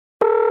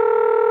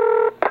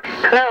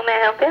Hello, may I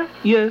help you?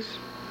 Yes.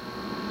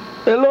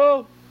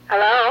 Hello?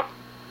 Hello?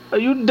 Are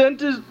you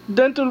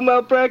dental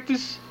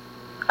malpractice?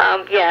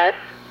 Yes.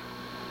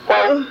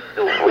 Well,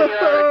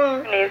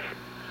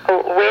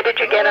 where did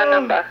you get our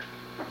number?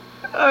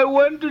 I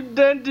went to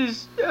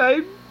dentist.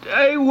 I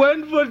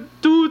went for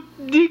tooth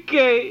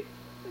decay.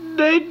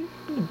 They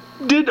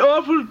did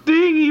awful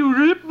thing. He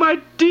ripped my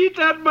teeth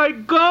out my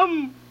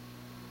gum.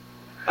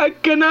 I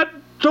cannot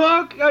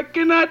talk. I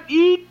cannot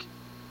eat.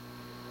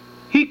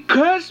 He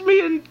cursed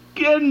me and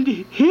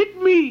hit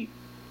me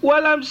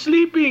while I'm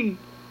sleeping.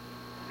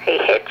 He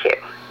hit you?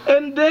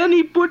 And then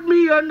he put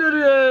me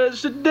under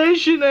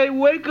sedation. I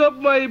wake up,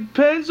 my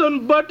pants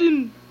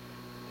unbuttoned.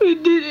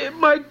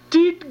 My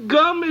teeth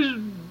gum is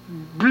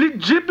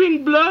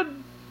dripping blood.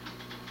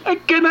 I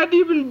cannot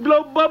even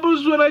blow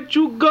bubbles when I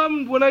chew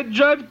gum, when I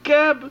drive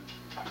cab.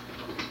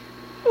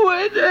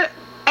 What?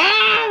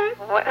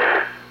 What?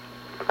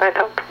 I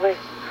don't believe.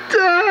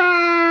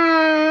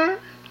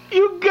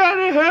 You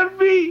gotta help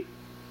me.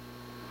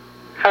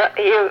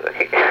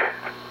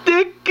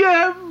 They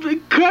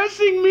kept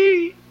cursing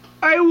me.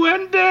 I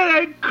went there,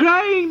 I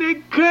crying, they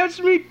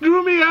cursed me,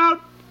 threw me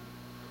out.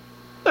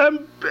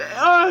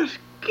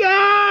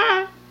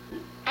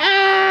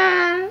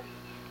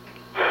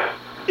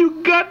 You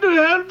got to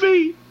help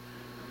me.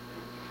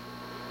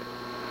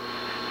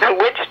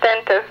 Which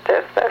dentist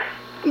is this?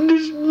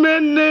 This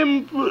man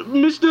named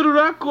Mr.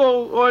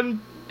 Rocco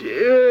on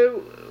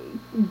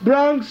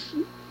Bronx.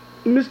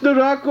 Mr.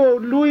 Rocco,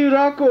 Louis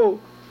Rocco.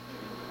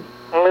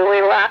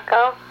 Louis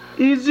Rocco?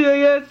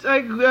 Yes,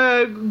 I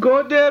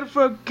go there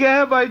for a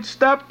cab. I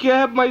stop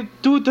cab, my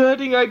tooth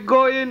hurting. I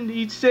go in.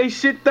 He say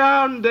sit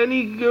down. Then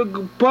he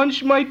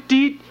punch my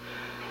teeth.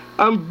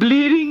 I'm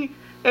bleeding,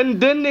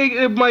 and then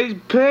my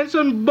pants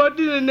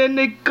unbuttoned, and then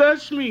they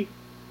curse me.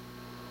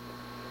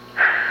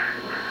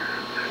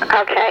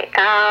 Okay.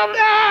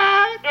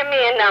 Give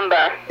me a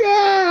number.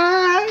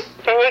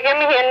 Can you give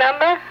me your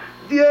number?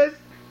 Yes.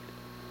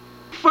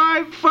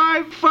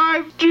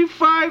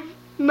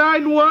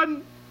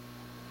 5553591.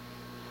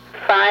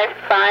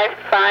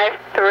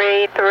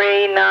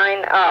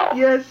 5553390.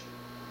 Yes.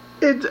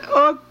 It's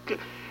okay.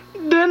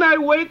 Then I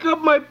wake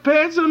up, my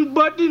pants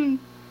unbuttoned.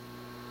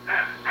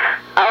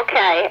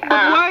 Okay.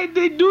 But why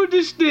they do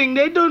this thing?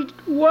 They don't.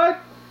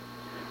 What?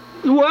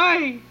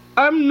 Why?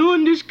 I'm new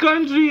in this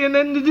country, and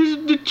then this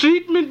is the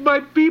treatment by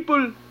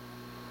people.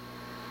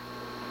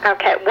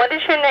 Okay. What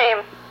is your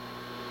name?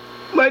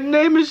 My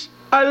name is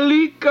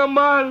Ali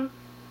Kamal.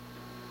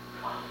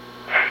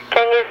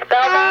 Can you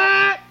spell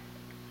that?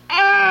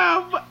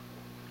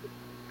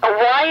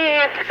 Why are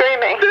you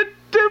screaming?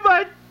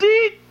 My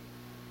teeth.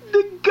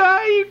 The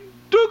guy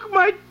took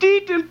my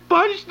teeth and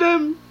punched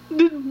them.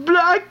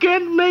 I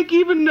can't make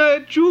even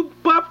chew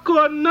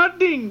popcorn,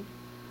 nothing.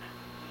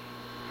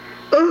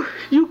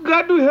 You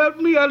got to help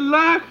me,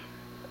 Allah.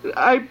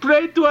 I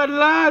pray to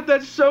Allah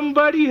that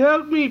somebody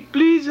help me.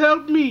 Please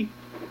help me.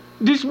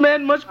 This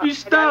man must be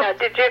stopped. No.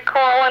 Did you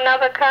call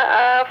another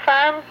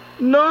firm?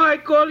 No, I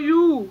call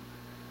you.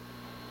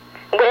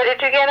 Where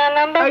did you get our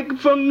number?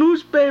 From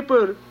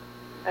newspaper.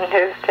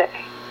 Newspaper.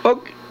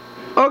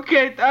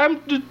 Okay, I'm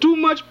too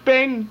much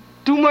pain.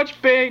 Too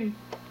much pain.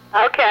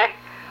 Okay,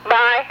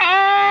 bye.